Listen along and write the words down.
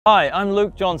Hi, I'm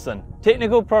Luke Johnson,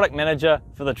 Technical Product Manager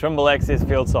for the Trimble Access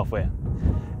field software.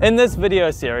 In this video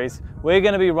series, we're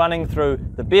going to be running through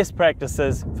the best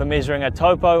practices for measuring a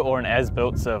topo or an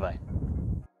as-built survey.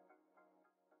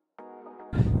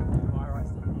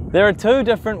 There are two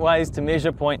different ways to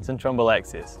measure points in Trimble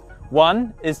Access.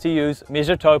 One is to use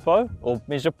measure topo or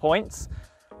measure points.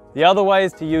 The other way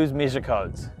is to use measure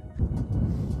codes.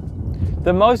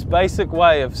 The most basic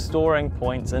way of storing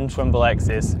points in Trimble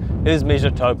Access is measure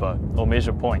topo or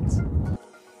measure points.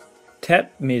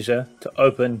 Tap Measure to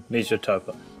open Measure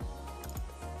Topo.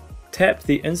 Tap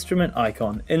the instrument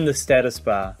icon in the status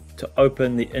bar to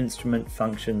open the instrument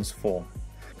functions form.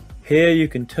 Here you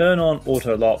can turn on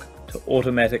auto lock to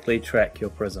automatically track your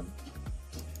prism.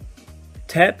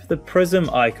 Tap the prism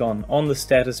icon on the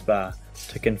status bar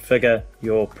to configure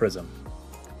your prism.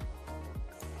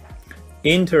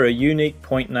 Enter a unique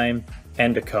point name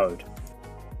and a code.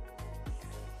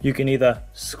 You can either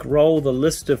scroll the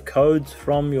list of codes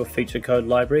from your feature code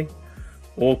library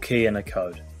or key in a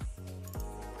code.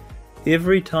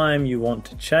 Every time you want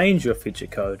to change your feature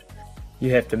code,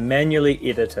 you have to manually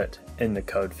edit it in the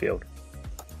code field.